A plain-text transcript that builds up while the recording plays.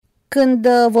Când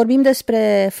vorbim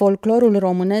despre folclorul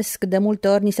românesc, de multe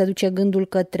ori ni se duce gândul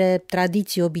către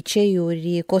tradiții,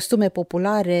 obiceiuri, costume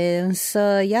populare,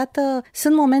 însă, iată,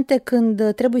 sunt momente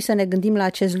când trebuie să ne gândim la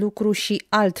acest lucru și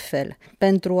altfel.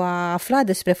 Pentru a afla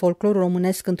despre folclorul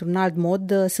românesc într-un alt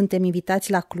mod, suntem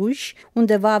invitați la Cluj,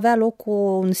 unde va avea loc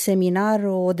un seminar,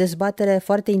 o dezbatere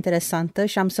foarte interesantă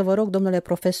și am să vă rog, domnule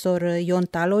profesor Ion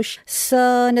Taloș,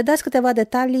 să ne dați câteva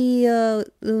detalii,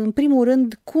 în primul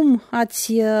rând, cum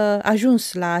ați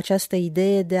ajuns la această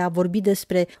idee de a vorbi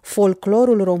despre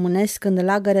folclorul românesc în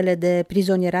lagărele de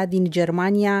prizonierat din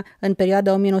Germania în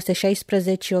perioada 1916-1918,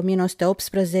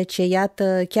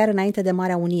 iată, chiar înainte de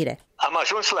Marea Unire. Am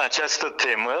ajuns la această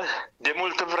temă de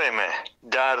multă vreme,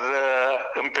 dar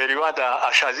în perioada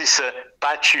așa zisă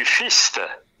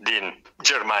pacifistă din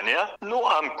Germania, nu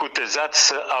am cutezat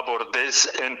să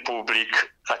abordez în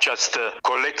public această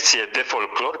colecție de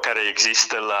folclor care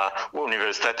există la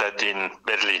Universitatea din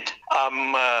Berlin.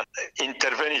 Am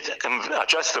intervenit în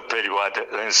această perioadă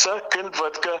însă când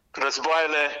văd că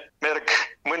războaiele merg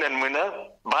mână în mână,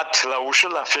 bat la ușă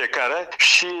la fiecare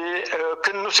și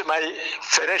când nu se mai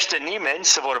ferește nimeni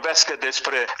să vorbească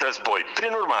despre război.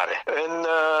 Prin urmare, în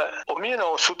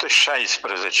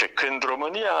 1916, când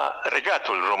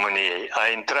Regatul României a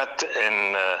intrat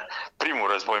în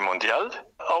primul război mondial,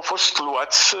 au fost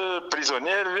luați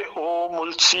prizonieri o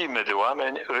mulțime de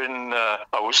oameni în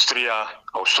Austria,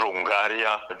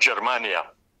 Austro-Ungaria,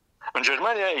 Germania. În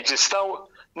Germania existau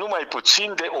numai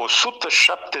puțin de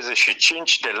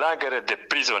 175 de lagăre de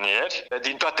prizonieri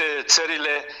din toate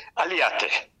țările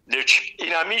aliate. Deci,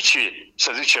 inamicii,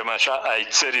 să zicem așa, ai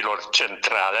țărilor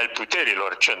centrale, ai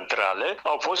puterilor centrale,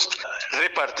 au fost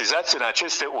repartizați în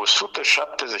aceste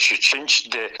 175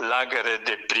 de lagăre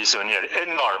de prizonieri.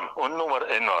 Enorm, un număr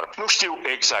enorm. Nu știu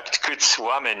exact câți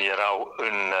oameni erau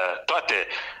în toate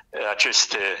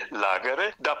aceste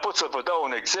lagăre, dar pot să vă dau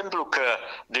un exemplu că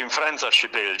din Franța și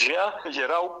Belgia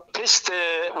erau peste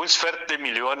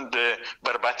 250.000 de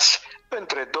bărbați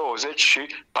între 20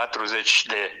 și 40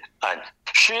 de ani.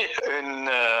 Și în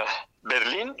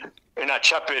Berlin, în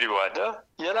acea perioadă,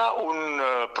 era un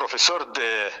profesor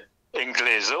de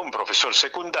engleză, un profesor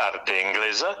secundar de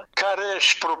engleză, care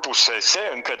își propusese,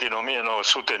 încă din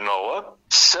 1909,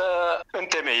 să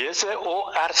întemeieze o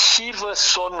arhivă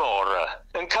sonoră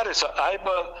în care să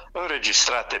aibă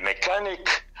înregistrate mecanic,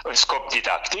 în scop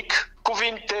didactic,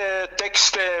 cuvinte,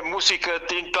 texte, muzică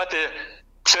din toate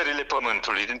țările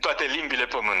Pământului, din toate limbile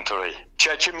Pământului.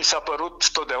 Ceea ce mi s-a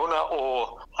părut totdeauna o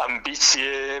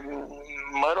ambiție,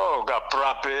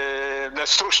 aproape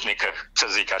năstrușnică, să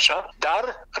zic așa,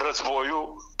 dar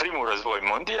primul război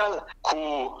mondial, cu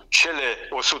cele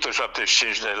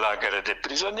 175 de lagăre de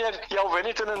prizonieri, i-au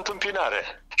venit în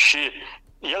întâmpinare. Și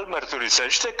el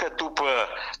mărturisește că după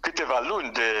câteva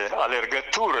luni de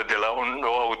alergătură de la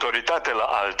o autoritate la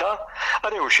alta, a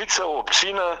reușit să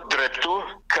obțină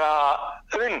dreptul ca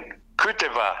în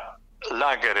câteva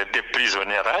lagăre de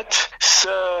prizonierat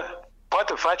să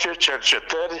poată face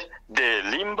cercetări de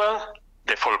limbă,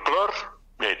 de folclor,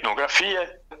 de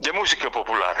etnografie, de muzică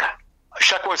populară.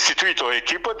 Și-a constituit o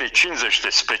echipă de 50 de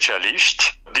specialiști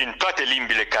din toate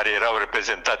limbile care erau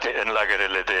reprezentate în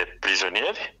lagărele de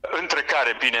prizonieri, între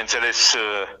care, bineînțeles,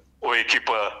 o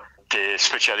echipă de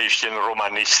specialiști în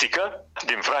romanistică,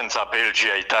 din Franța,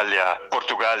 Belgia, Italia,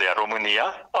 Portugalia,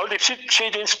 România. Au lipsit cei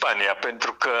din Spania,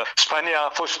 pentru că Spania a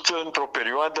fost într-o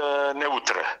perioadă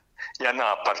neutră. Ea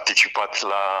n-a participat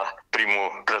la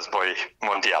primul război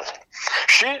mondial.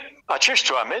 Și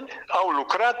acești oameni au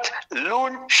lucrat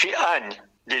luni și ani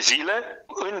de zile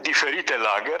în diferite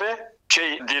lagăre.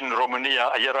 Cei din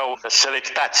România erau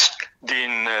selectați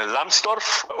din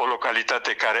Lambsdorff, o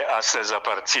localitate care astăzi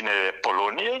aparține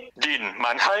Poloniei, din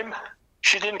Mannheim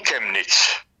și din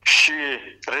Chemnitz. Și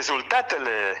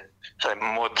rezultatele, în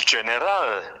mod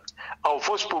general, au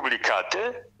fost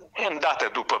publicate îndată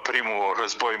după primul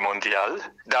război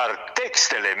mondial, dar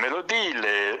textele,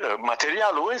 melodiile,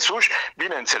 materialul însuși,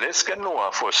 bineînțeles că nu a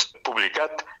fost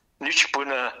publicat nici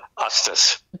până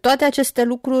astăzi. Toate aceste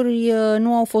lucruri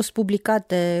nu au fost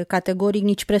publicate categoric,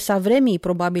 nici presa vremii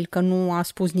probabil că nu a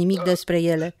spus nimic despre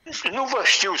ele. Nu vă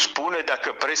știu spune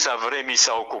dacă presa vremii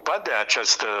s-a ocupat de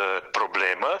această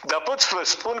problemă, dar pot să vă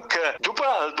spun că după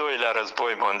al doilea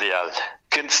război mondial,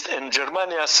 când în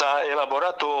Germania s-a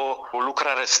elaborat o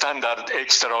lucrare standard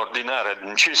extraordinară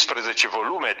în 15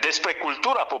 volume despre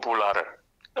cultura populară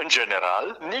în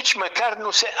general, nici măcar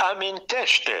nu se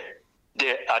amintește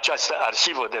de această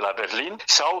arhivă de la Berlin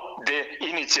sau de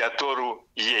inițiatorul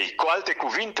ei. Cu alte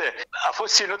cuvinte, a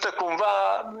fost ținută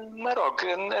cumva,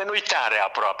 în uitare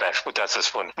aproape, aș putea să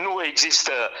spun. Nu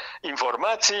există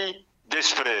informații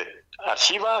despre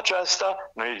arhiva aceasta,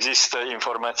 nu există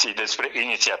informații despre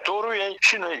inițiatorul ei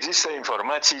și nu există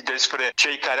informații despre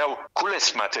cei care au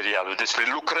cules materialul, despre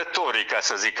lucrătorii, ca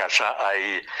să zic așa,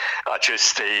 ai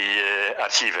acestei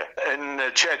arhive.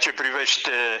 În ceea ce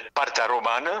privește partea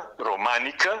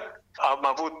romanică, am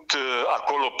avut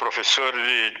acolo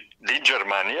profesori din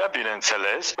Germania,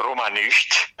 bineînțeles,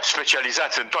 romaniști,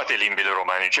 specializați în toate limbile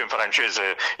romanice, în franceză,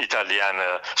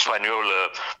 italiană,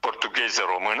 spaniolă, portugheză,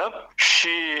 română,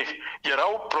 și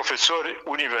erau profesori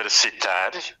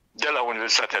universitari de la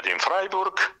Universitatea din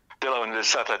Freiburg, de la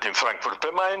Universitatea din Frankfurt pe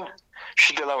Main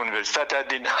și de la Universitatea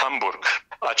din Hamburg.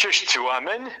 Acești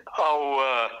oameni au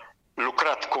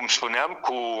lucrat, cum spuneam,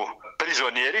 cu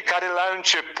prizonierii care la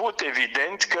început,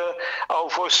 evident, că au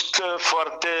fost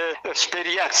foarte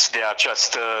speriați de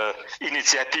această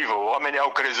inițiativă. Oamenii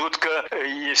au crezut că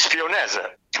îi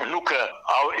spionează. Nu că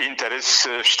au interes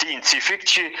științific,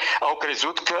 ci au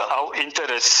crezut că au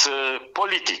interes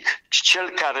politic. Cel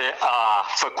care a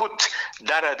făcut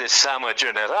darea de seamă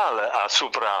generală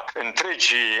asupra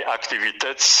întregii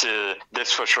activități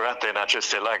desfășurate în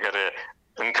aceste lagăre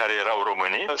în care erau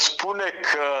românii, spune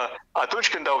că atunci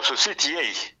când au sosit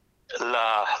ei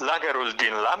la lagărul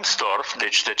din Lambsdorff,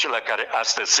 deci de cel care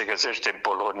astăzi se găsește în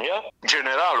Polonia,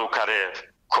 generalul care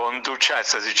conducea,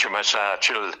 să zicem așa,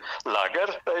 acel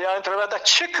lagăr, i-a întrebat: dar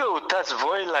ce căutați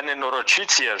voi la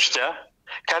nenorociții ăștia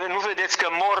care nu vedeți că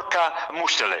mor ca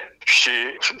muștele?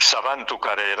 Și savantul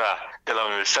care era de la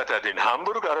Universitatea din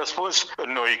Hamburg a răspuns: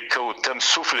 noi căutăm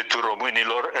sufletul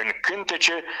românilor în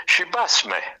cântece și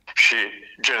basme. Și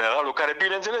generalul, care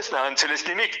bineînțeles n-a înțeles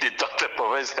nimic din toată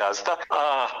povestea asta,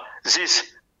 a zis: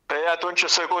 păi atunci o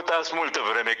să căutați multă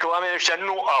vreme, că oamenii ăștia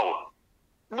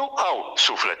nu au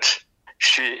suflet.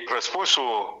 Și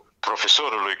răspunsul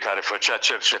profesorului care făcea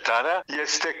cercetarea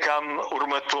este cam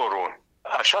următorul: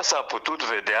 așa s-a putut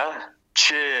vedea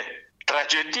ce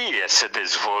tragedie se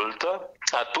dezvoltă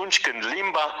atunci când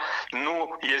limba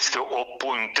nu este o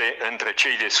punte între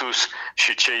cei de sus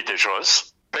și cei de jos,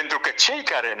 pentru că cei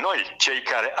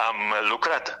care am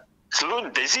lucrat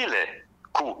luni de zile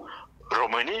cu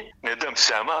românii, ne dăm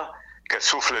seama că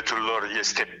sufletul lor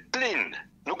este plin.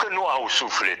 Nu că nu au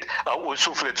suflet, au un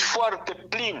suflet foarte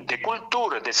plin de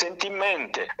cultură, de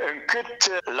sentimente,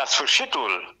 încât la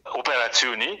sfârșitul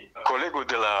operațiunii, colegul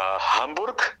de la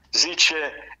Hamburg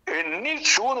zice: în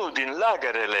niciunul din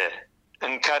lagărele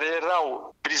în care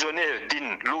erau prizonieri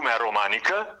din lumea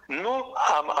romanică nu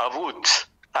am avut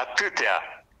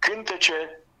atâtea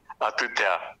cântece,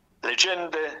 atâtea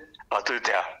legende,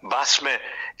 atâtea basme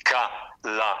ca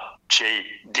la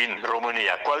cei din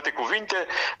România. Cu alte cuvinte,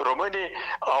 românii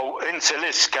au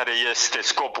înțeles care este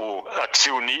scopul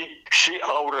acțiunii și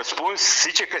au răspuns,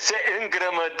 zice că se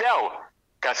îngrămădeau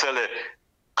ca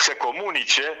să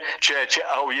comunice ceea ce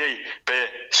au ei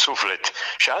pe suflet.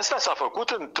 Și asta s-a făcut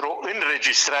într-o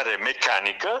înregistrare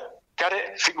mecanică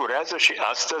care figurează și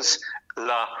astăzi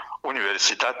la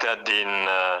Universitatea din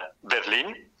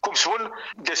Berlin. Cum spun,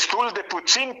 destul de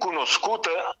puțin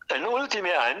cunoscută. În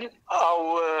ultimii ani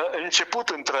au început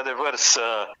într-adevăr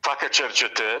să facă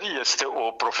cercetări. Este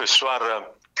o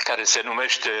profesoară care se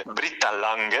numește Britta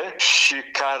Lange și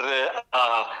care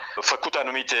a făcut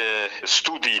anumite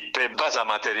studii pe baza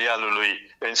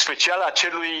materialului, în special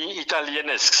acelui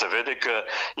italienesc. Se vede că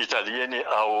italienii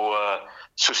au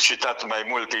suscitat mai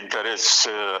mult interes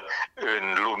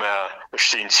în lumea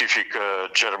științifică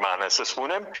germană, să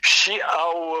spunem, și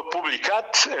au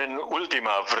publicat în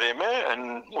ultima vreme,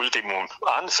 în ultimul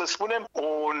an, să spunem,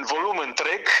 un volum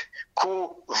întreg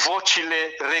cu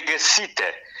vocile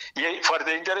regăsite. E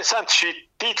foarte interesant și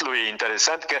titlul e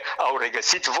interesant, că au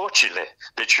regăsit vocile.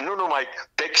 Deci nu numai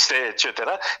texte, etc.,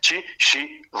 ci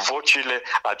și vocile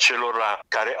acelora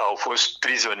care au fost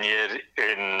prizonieri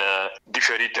în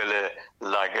diferitele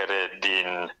lagăre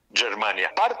din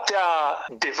Germania. Partea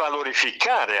de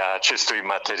valorificare a acestui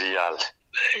material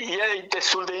e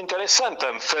destul de interesantă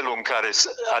în felul în care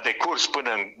a decurs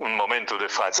până în momentul de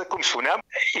față. Cum spuneam,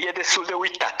 e destul de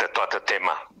uitată toată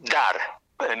tema. Dar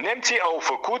nemții au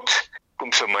făcut,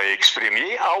 cum să mă exprim,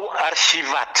 ei au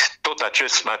arhivat tot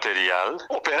acest material,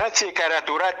 operație care a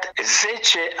durat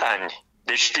 10 ani.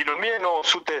 Deci din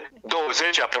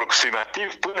 1920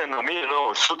 aproximativ până în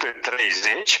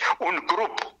 1930, un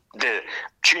grup de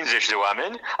 50 de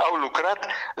oameni au lucrat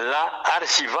la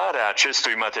arhivarea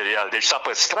acestui material. Deci s-a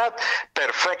păstrat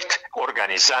perfect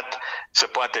organizat, se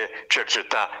poate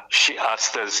cerceta și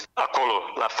astăzi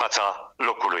acolo, la fața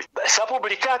locului. S-a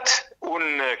publicat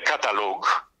un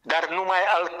catalog dar numai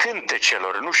al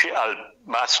cântecelor, nu și al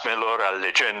basmelor, al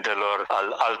legendelor,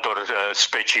 al altor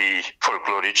specii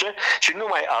folclorice, ci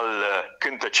numai al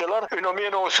cântecelor în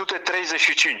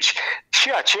 1935.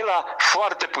 Și acela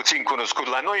foarte puțin cunoscut.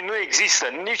 La noi nu există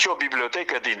nicio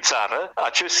bibliotecă din țară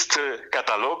acest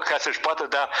catalog ca să-și poată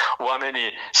da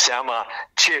oamenii seama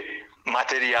ce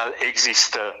material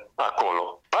există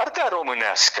acolo. Partea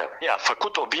românească a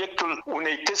făcut obiectul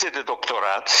unei teze de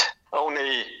doctorat a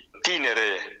unei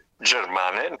tinere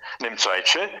germane,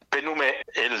 nemțoaice, pe nume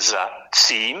Elsa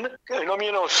Ziem, în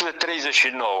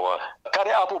 1939,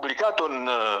 care a publicat un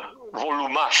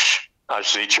volumaș,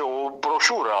 aș zice, o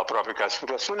broșură aproape, ca să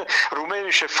putea spune,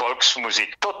 Rumänische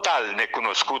Volksmusik, total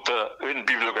necunoscută în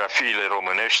bibliografiile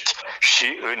românești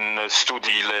și în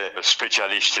studiile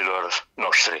specialiștilor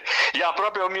noștri. E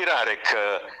aproape o mirare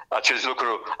că acest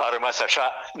lucru a rămas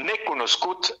așa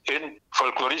necunoscut în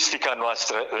folcloristica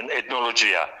noastră, în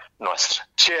etnologia noastră.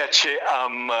 Ceea ce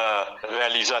am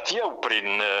realizat eu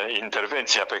prin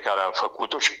intervenția pe care am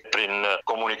făcut-o și prin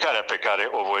comunicarea pe care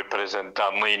o voi prezenta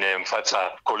mâine în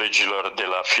fața colegilor de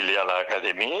la filiala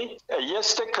Academiei,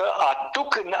 este că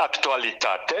aduc în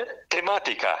actualitate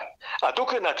tematica,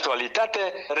 aduc în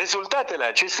actualitate rezultatele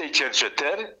acestei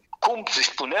cercetări, cum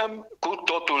spuneam, cu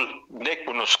totul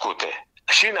necunoscute.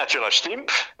 Și în același timp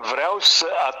vreau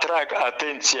să atrag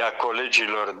atenția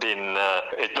colegilor din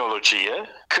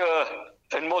etnologie că,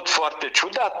 în mod foarte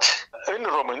ciudat, în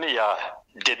România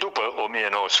de după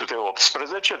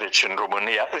 1918, deci în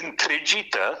România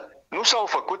întregită, nu s-au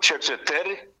făcut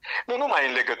cercetări, nu numai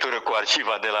în legătură cu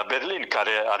arhiva de la Berlin,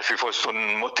 care ar fi fost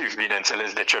un motiv,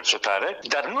 bineînțeles, de cercetare,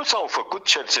 dar nu s-au făcut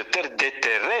cercetări de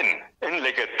teren în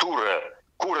legătură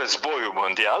cu războiul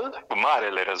mondial, cu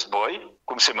Marele Război,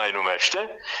 cum se mai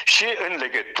numește, și în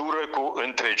legătură cu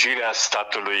întregirea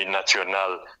statului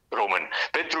național român.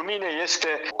 Pentru mine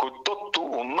este cu totul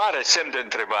un mare semn de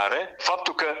întrebare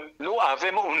faptul că nu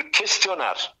avem un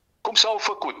chestionar, cum s-au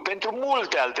făcut pentru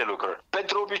multe alte lucruri,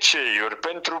 pentru obiceiuri,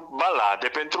 pentru balade,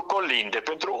 pentru colinde,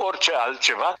 pentru orice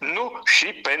altceva, nu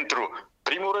și pentru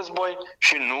primul război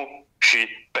și nu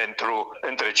și pentru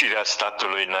întregirea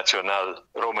statului național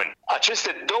român.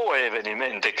 Aceste două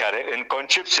evenimente care, în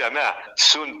concepția mea,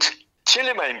 sunt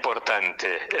cele mai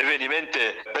importante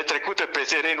evenimente petrecute pe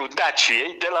terenul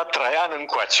Daciei de la Traian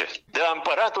încoace. De la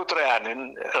împăratul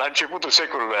Traian, la începutul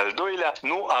secolului al II-lea,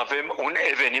 nu avem un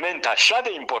eveniment așa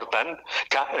de important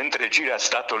ca întregirea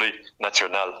statului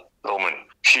național român.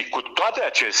 Și cu toate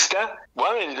acestea,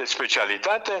 oamenii de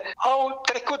specialitate au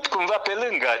trecut cumva pe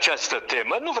lângă această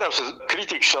temă. Nu vreau să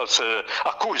critic sau să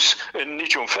acuz în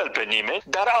niciun fel pe nimeni,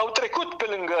 dar au trecut pe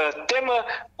lângă temă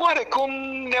oarecum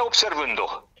neobservând-o.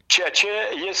 Ceea ce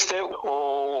este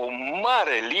o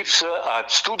mare lipsă a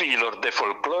studiilor de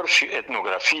folclor și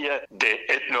etnografie, de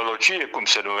etnologie, cum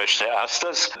se numește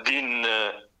astăzi, din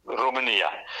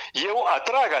România. Eu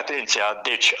atrag atenția,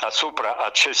 deci, asupra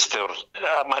acestor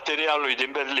materialului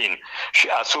din Berlin și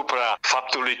asupra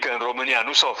faptului că în România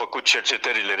nu s-au făcut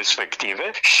cercetările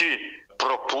respective și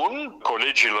propun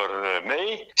colegilor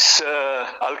mei să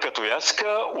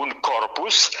alcătuiască un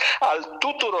corpus al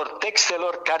tuturor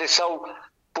textelor care s-au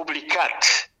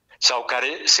publicat sau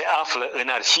care se află în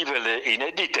arhivele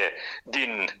inedite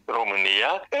din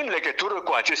România în legătură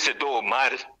cu aceste două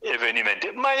mari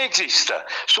evenimente. Mai există.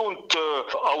 Sunt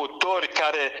autori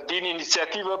care, din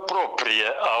inițiativă proprie,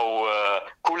 au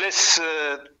cules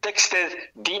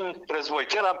texte din război.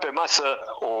 Chiar am pe masă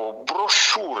o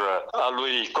broșură a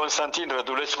lui Constantin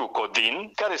Rădulescu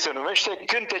Codin, care se numește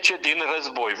Cântece din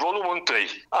război, volumul 1.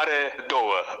 Are 2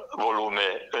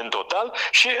 volume în total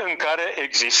și în care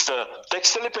există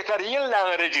textele pe care el le-a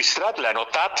înregistrat, le-a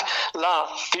notat la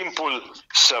timpul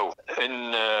său.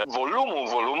 În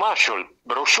volumașul,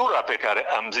 broșura pe care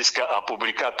am zis că a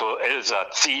publicat-o Elsa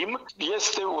Ziem,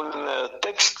 este un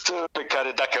text pe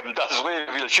care, dacă îmi dați voie,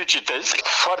 îl și citesc,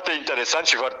 foarte interesant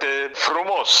și foarte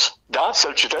frumos. Da?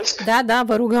 Să-l citesc? Da,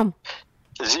 vă rugăm.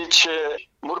 Zice: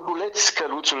 Murguleț,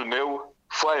 căluțul meu,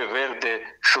 foaie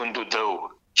verde și un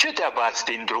dudău, ce te abați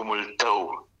din drumul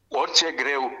tău? Orice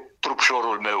greu,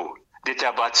 trupșorul meu, de te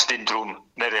abați din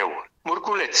drum mereu.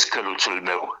 Murguleț, căluțul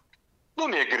meu, nu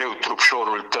mi-e greu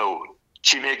trupșorul tău,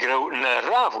 ci mi-e greu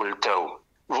năravul tău,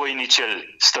 voinicel,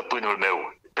 stăpânul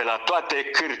meu. Pe la toate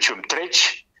cârciumi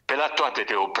treci, pe la toate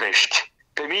te oprești.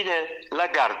 Pe mine la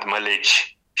gard mă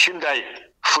legi și-mi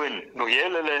dai fân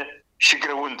nuielele și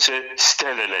grăunțe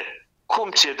stelele.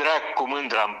 Cum ți-e drag cu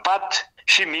mândra în pat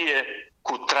și mie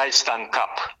cu traista în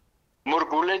cap.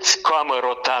 Murguleț, coamă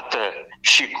rotată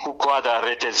și cu coada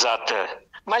retezată,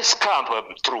 mai scapă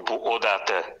trupul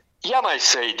odată. Ia mai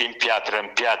săi din piatră în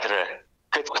piatră,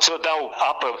 că ți-o dau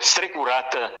apă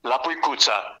strecurată la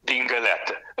puicuța din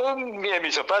găleată. Mie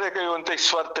mi se pare că e un text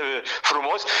foarte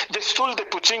frumos, destul de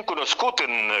puțin cunoscut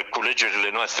în culegerile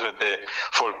noastre de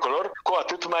folclor, cu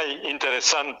atât mai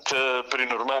interesant, prin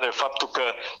urmare, faptul că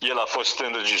el a fost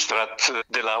înregistrat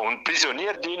de la un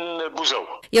prizonier din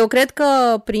Buzău. Eu cred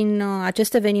că prin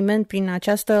acest eveniment, prin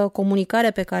această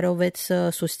comunicare pe care o veți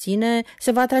susține,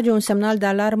 se va trage un semnal de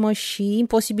alarmă și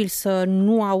imposibil să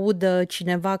nu audă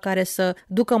cineva care să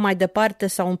ducă mai departe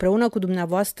sau împreună cu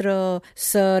dumneavoastră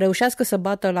să reușească să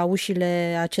bată la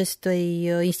ușile acestei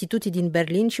instituții din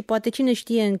Berlin și poate cine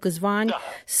știe în câțiva ani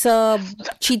să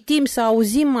citim, să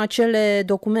auzim acele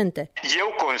documente.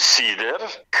 Eu consider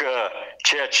că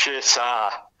ceea ce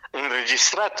s-a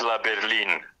înregistrat la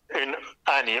Berlin în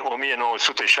anii 1916-18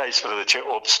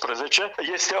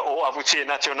 este o avuție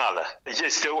națională.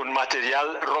 Este un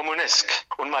material românesc,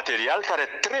 un material care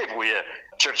trebuie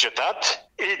cercetat,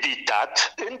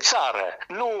 editat în țară,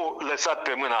 nu lăsat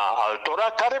pe mâna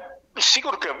altora care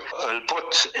sigur că îl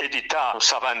pot edita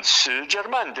savanți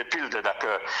germani, de pildă, dacă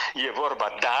e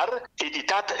vorba, dar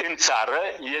editat în țară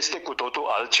este cu totul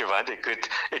altceva decât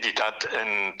editat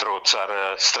într-o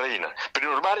țară străină. Prin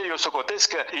urmare, eu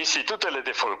socotesc că institutele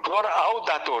de folclor au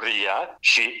datoria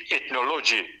și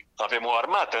etnologii. Avem o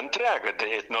armată întreagă de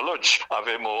etnologi,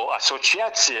 avem o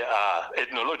asociație a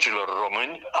etnologilor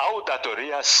români, au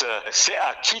datoria să se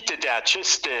achite de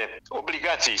aceste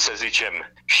obligații, să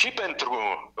zicem, și pentru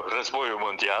războiul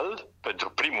mondial, pentru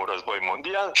primul război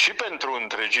mondial, și pentru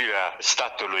întregirea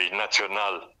statului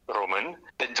național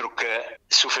român, pentru că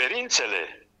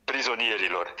suferințele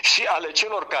prizonierilor și ale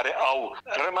celor care au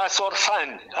rămas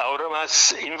orfani, au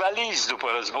rămas invalizi după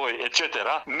război, etc.,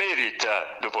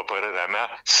 merită, după părerea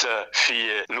mea, să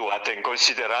fie luate în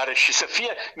considerare și să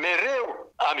fie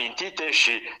mereu amintite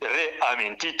și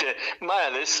reamintite, mai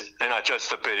ales în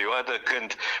această perioadă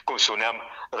când, cum spuneam,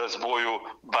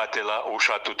 războiul bate la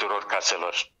ușa tuturor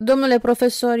caselor. Domnule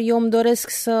profesor, eu îmi doresc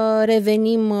să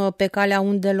revenim pe calea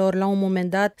undelor la un moment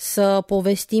dat, să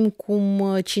povestim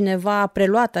cum cineva a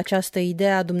preluat această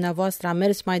idee a dumneavoastră, a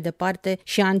mers mai departe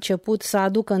și a început să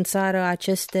aducă în țară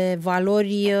aceste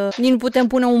valori. Nu putem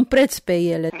pune un preț pe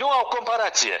ele. Nu au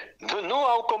comparație. Nu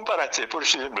au comparație, pur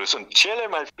și simplu. Sunt cele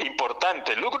mai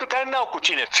importante lucruri care n-au cu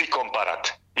cine fi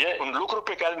comparat. E un lucru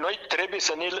pe care noi trebuie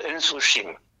să ne-l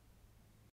însușim.